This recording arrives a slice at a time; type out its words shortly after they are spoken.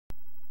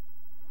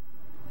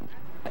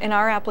In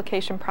our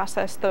application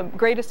process, the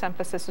greatest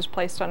emphasis is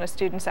placed on a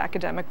student's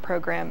academic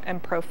program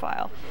and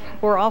profile.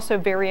 We're also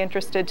very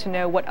interested to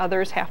know what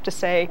others have to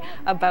say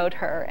about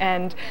her,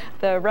 and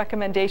the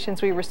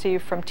recommendations we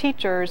receive from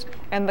teachers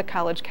and the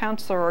college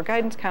counselor or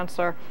guidance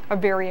counselor are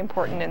very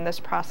important in this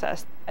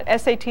process.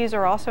 SATs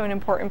are also an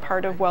important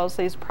part of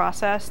Wellesley's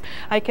process.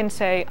 I can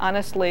say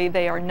honestly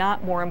they are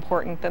not more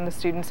important than the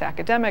student's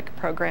academic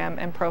program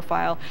and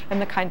profile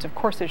and the kinds of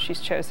courses she's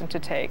chosen to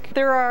take.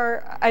 There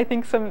are, I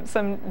think,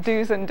 some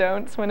do's and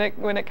don'ts when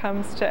it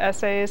comes to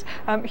essays.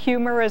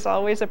 Humor is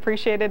always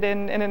appreciated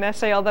in an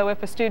essay, although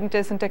if a student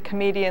isn't a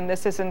comedian,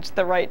 this isn't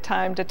the right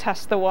time to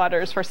test the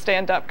waters for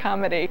stand-up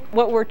comedy.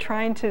 What we're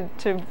trying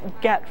to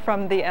get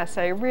from the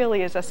essay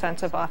really is a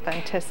sense of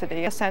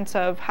authenticity, a sense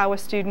of how a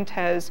student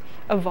has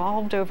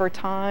evolved over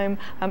time,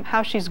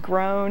 how she's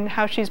grown,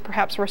 how she's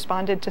perhaps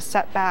responded to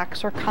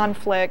setbacks or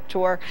conflict,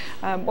 or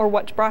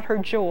what's brought her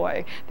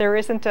joy. There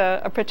isn't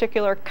a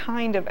particular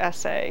kind of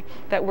essay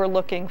that we're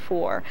looking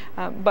for,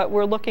 but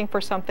we're looking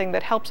for something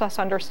that helps us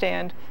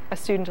understand a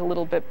student a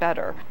little bit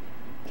better.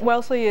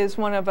 Wellesley is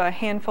one of a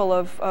handful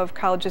of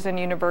colleges and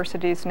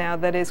universities now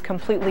that is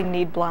completely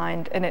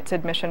need-blind in its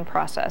admission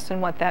process.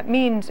 And what that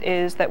means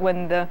is that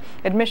when the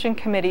admission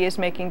committee is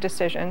making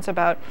decisions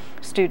about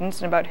students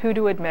and about who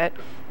to admit,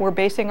 we're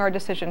basing our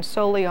decisions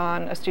solely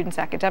on a student's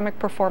academic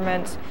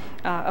performance,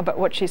 about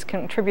what she's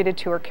contributed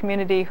to her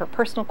community, her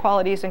personal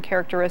qualities and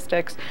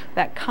characteristics,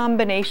 that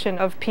combination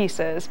of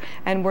pieces,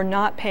 and we're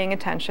not paying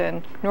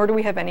attention, nor do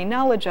we have any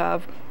knowledge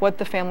of, what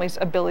the family's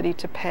ability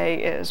to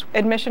pay is.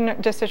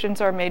 Admission decisions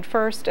are made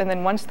first, and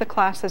then once the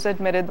class is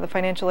admitted, the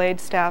financial aid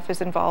staff is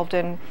involved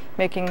in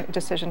making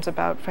decisions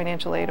about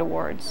financial aid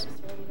awards.